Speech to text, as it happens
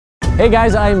Hey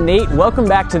guys, I'm Nate. Welcome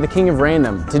back to the King of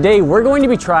Random. Today we're going to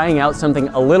be trying out something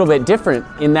a little bit different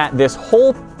in that this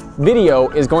whole video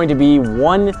is going to be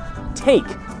one take.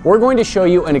 We're going to show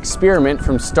you an experiment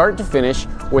from start to finish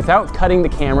without cutting the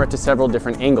camera to several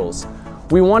different angles.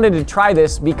 We wanted to try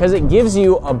this because it gives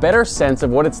you a better sense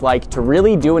of what it's like to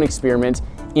really do an experiment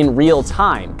in real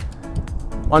time.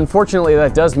 Unfortunately,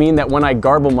 that does mean that when I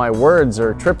garble my words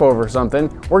or trip over something,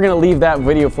 we're going to leave that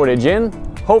video footage in.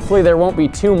 Hopefully there won't be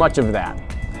too much of that.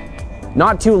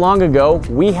 Not too long ago,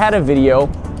 we had a video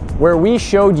where we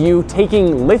showed you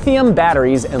taking lithium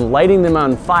batteries and lighting them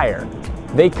on fire.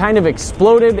 They kind of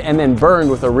exploded and then burned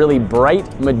with a really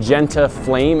bright magenta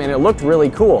flame, and it looked really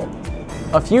cool.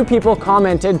 A few people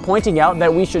commented pointing out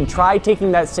that we should try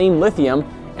taking that same lithium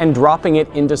and dropping it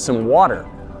into some water.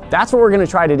 That's what we're going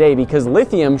to try today, because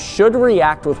lithium should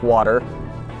react with water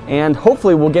and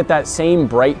hopefully we'll get that same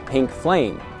bright pink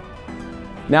flame.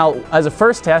 Now, as a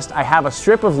first test, I have a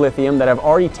strip of lithium that I've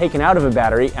already taken out of a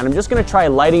battery, and I'm just going to try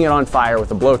lighting it on fire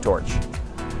with a blowtorch.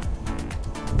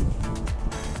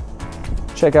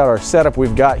 Check out our setup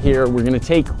we've got here. We're going to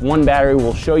take one battery.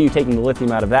 We'll show you taking the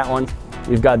lithium out of that one.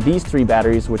 We've got these three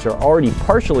batteries, which are already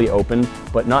partially open,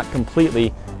 but not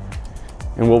completely,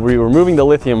 and we'll be removing the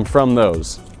lithium from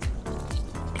those.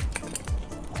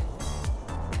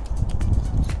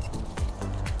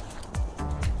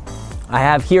 I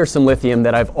have here some lithium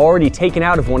that I've already taken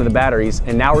out of one of the batteries,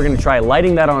 and now we're going to try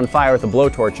lighting that on fire with a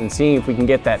blowtorch and seeing if we can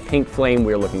get that pink flame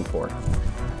we're looking for.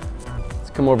 Let's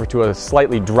come over to a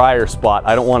slightly drier spot.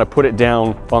 I don't want to put it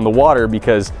down on the water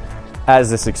because, as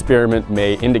this experiment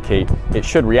may indicate, it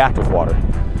should react with water.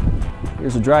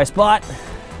 Here's a dry spot.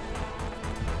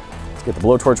 Let's get the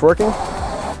blowtorch working.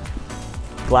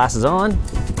 Glasses on.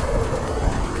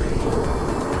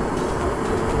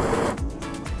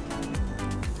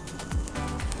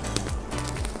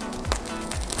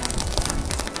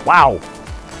 Wow!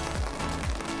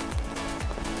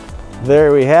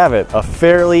 There we have it, a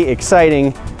fairly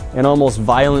exciting and almost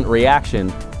violent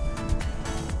reaction.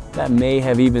 That may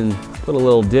have even put a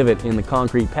little divot in the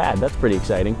concrete pad. That's pretty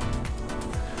exciting.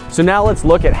 So now let's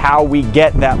look at how we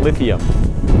get that lithium.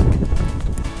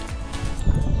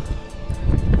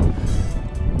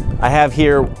 I have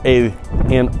here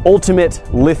an ultimate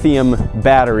lithium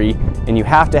battery, and you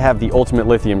have to have the ultimate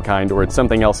lithium kind or it's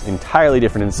something else entirely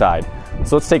different inside.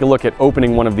 So let's take a look at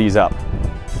opening one of these up.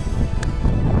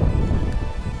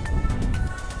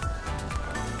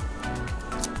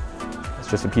 It's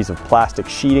just a piece of plastic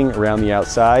sheeting around the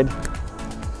outside.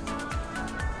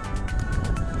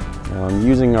 Now I'm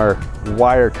using our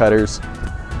wire cutters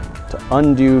to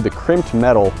undo the crimped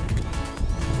metal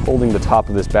holding the top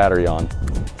of this battery on.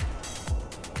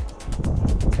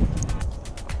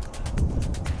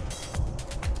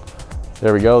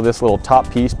 There we go, this little top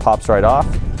piece pops right off.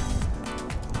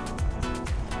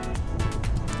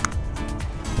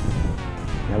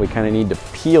 Now we kind of need to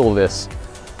peel this,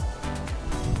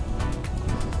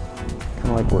 kind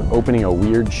of like we're opening a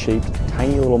weird shaped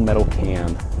tiny little metal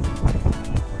can.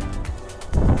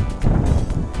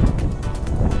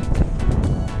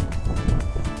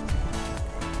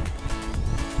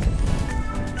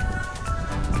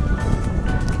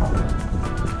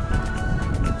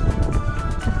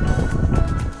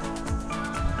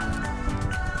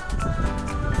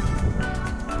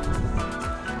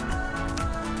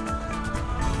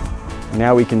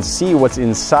 Now we can see what's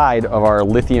inside of our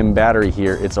lithium battery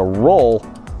here. It's a roll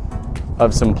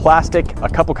of some plastic, a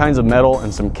couple kinds of metal,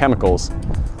 and some chemicals.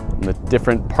 And the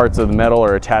different parts of the metal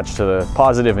are attached to the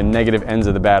positive and negative ends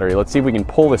of the battery. Let's see if we can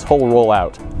pull this whole roll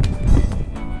out.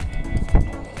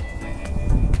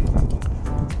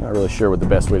 Not really sure what the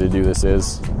best way to do this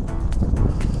is.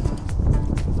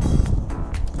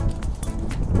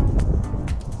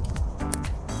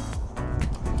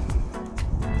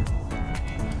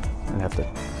 I have to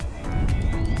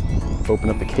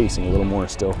open up the casing a little more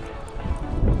still.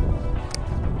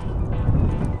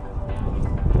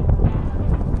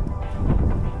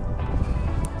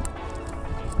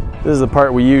 This is the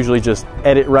part we usually just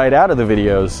edit right out of the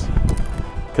videos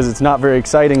because it's not very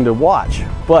exciting to watch.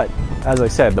 But as I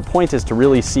said, the point is to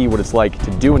really see what it's like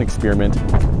to do an experiment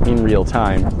in real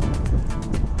time.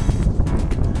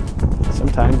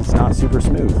 Sometimes it's not super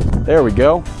smooth. There we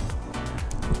go.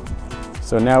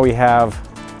 So now we have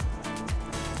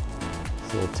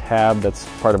this little tab that's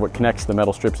part of what connects the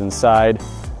metal strips inside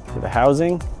to the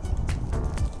housing.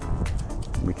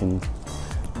 We can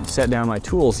set down my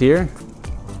tools here.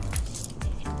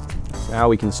 So now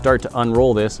we can start to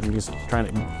unroll this. I'm just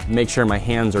trying to make sure my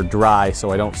hands are dry so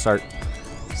I don't start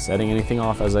setting anything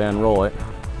off as I unroll it.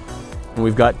 And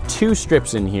we've got two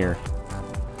strips in here.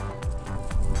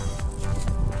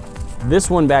 This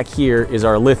one back here is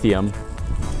our lithium.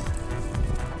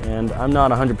 And I'm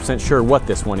not 100% sure what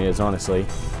this one is, honestly.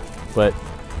 But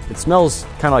it smells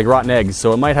kind of like rotten eggs,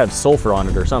 so it might have sulfur on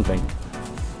it or something.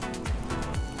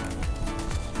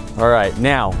 All right,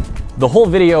 now, the whole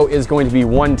video is going to be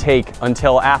one take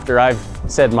until after I've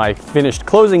said my finished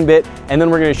closing bit, and then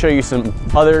we're going to show you some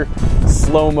other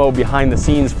slow-mo behind the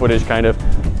scenes footage kind of.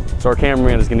 So our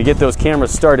cameraman is going to get those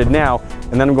cameras started now,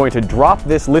 and then I'm going to drop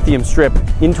this lithium strip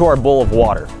into our bowl of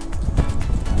water.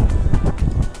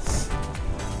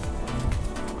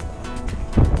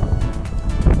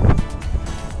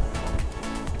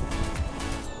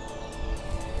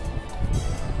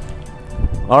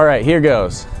 All right, here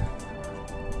goes.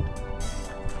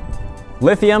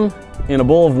 Lithium in a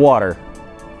bowl of water.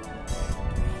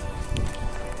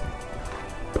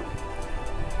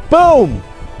 Boom!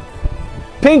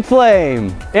 Pink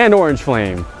flame and orange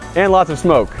flame and lots of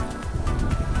smoke.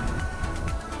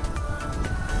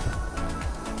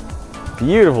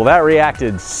 Beautiful, that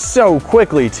reacted so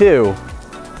quickly too.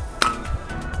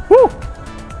 Woo!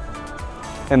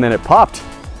 And then it popped.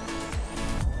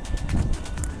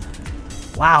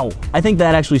 Wow, I think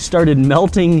that actually started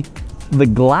melting the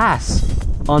glass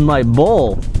on my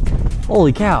bowl.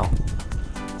 Holy cow.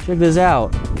 Check this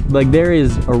out. Like, there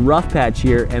is a rough patch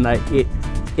here, and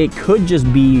it could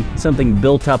just be something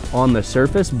built up on the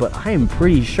surface, but I am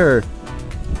pretty sure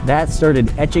that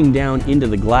started etching down into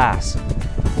the glass.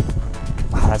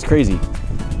 Wow, that's crazy.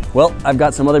 Well, I've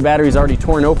got some other batteries already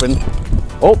torn open.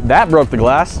 Oh, that broke the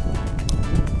glass.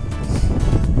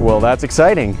 Well, that's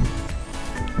exciting.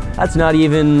 That's not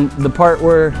even the part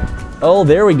where, oh,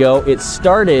 there we go. It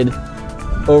started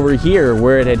over here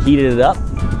where it had heated it up,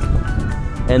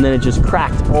 and then it just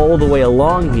cracked all the way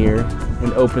along here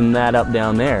and opened that up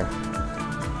down there.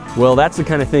 Well, that's the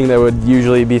kind of thing that would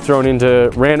usually be thrown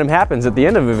into random happens at the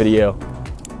end of a video.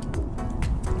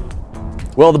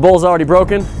 Well, the bowl's already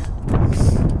broken,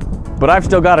 but I've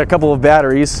still got a couple of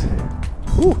batteries.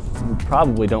 Ooh, we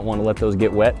probably don't want to let those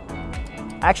get wet.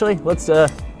 Actually, let's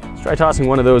try tossing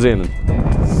one of those in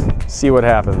and see what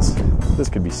happens. This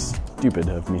could be stupid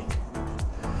of me.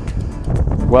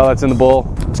 While that's in the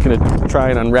bowl, I'm just gonna try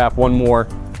and unwrap one more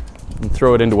and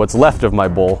throw it into what's left of my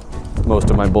bowl. Most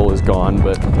of my bowl is gone,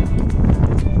 but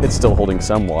it's still holding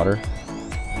some water.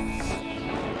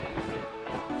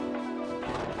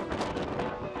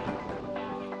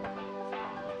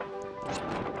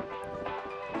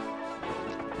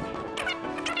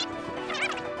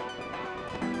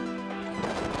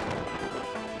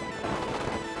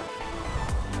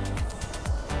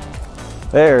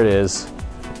 There it is.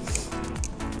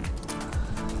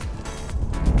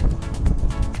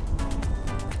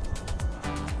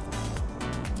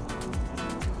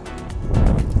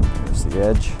 There's the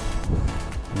edge.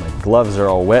 My gloves are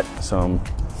all wet, so I'm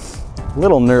a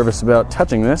little nervous about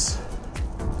touching this.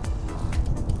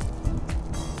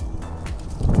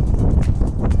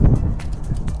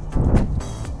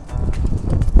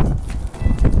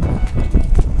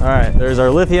 All right, there's our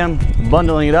lithium,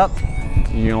 bundling it up.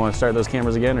 You don't want to start those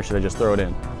cameras again, or should I just throw it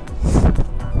in?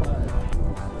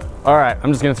 All right,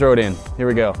 I'm just gonna throw it in. Here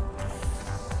we go.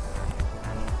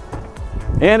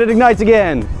 And it ignites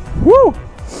again. Woo!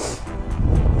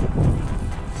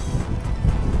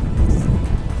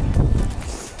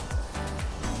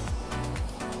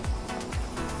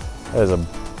 That is a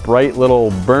bright little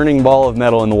burning ball of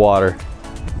metal in the water.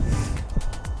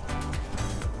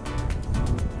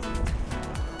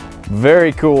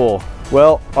 Very cool.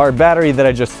 Well, our battery that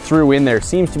I just threw in there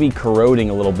seems to be corroding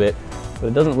a little bit, but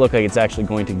it doesn't look like it's actually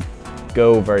going to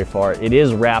go very far. It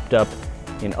is wrapped up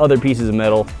in other pieces of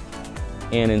metal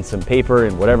and in some paper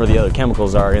and whatever the other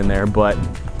chemicals are in there, but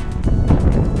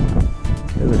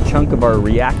there's a chunk of our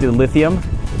reacted lithium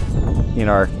in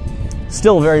our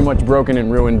still very much broken and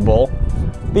ruined bowl.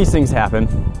 These things happen.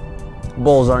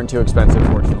 Bowls aren't too expensive,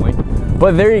 fortunately.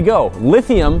 But there you go,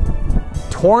 lithium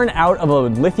torn out of a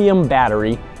lithium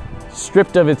battery,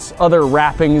 stripped of its other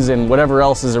wrappings and whatever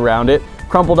else is around it,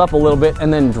 crumpled up a little bit,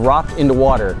 and then dropped into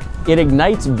water. It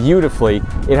ignites beautifully.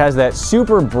 It has that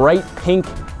super bright pink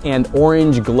and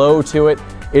orange glow to it.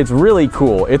 It's really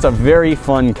cool. It's a very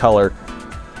fun color.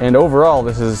 And overall,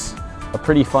 this is a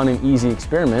pretty fun and easy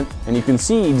experiment, and you can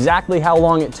see exactly how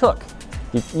long it took.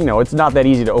 You know, it's not that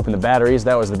easy to open the batteries.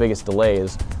 That was the biggest delay,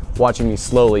 is watching me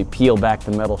slowly peel back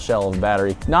the metal shell of the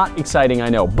battery. Not exciting, I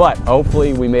know, but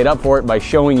hopefully we made up for it by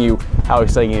showing you how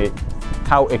exciting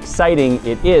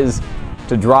it is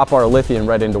to drop our lithium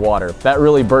right into water. That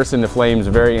really bursts into flames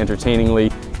very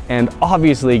entertainingly, and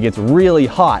obviously gets really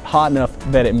hot enough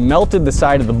that it melted the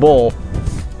side of the bowl,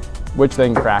 which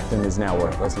then cracked and is now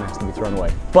worthless and has to be thrown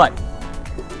away. But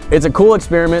It's a cool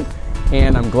experiment,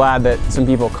 and I'm glad that some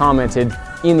people commented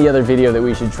in the other video that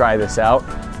we should try this out.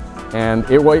 And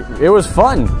it was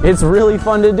fun. It's really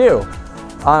fun to do.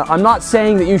 I'm not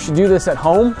saying that you should do this at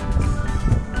home,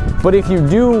 but if you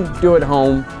do it at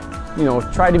home, you know,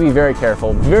 try to be very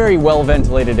careful. Very well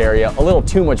ventilated area, a little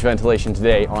too much ventilation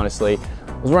today, honestly.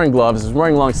 I was wearing gloves, I was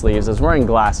wearing long sleeves, I was wearing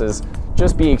glasses.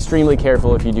 Just be extremely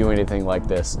careful if you do anything like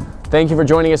this. Thank you for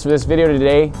joining us for this video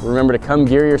today. Remember to come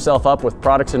gear yourself up with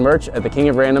products and merch at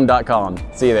thekingofrandom.com.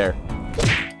 See you there.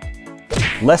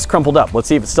 Less crumpled up. Let's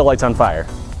see if it still lights on fire.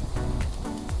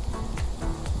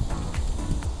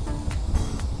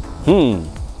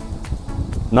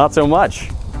 Not so much.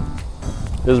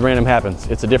 This random happens.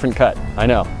 It's a different cut, I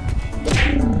know.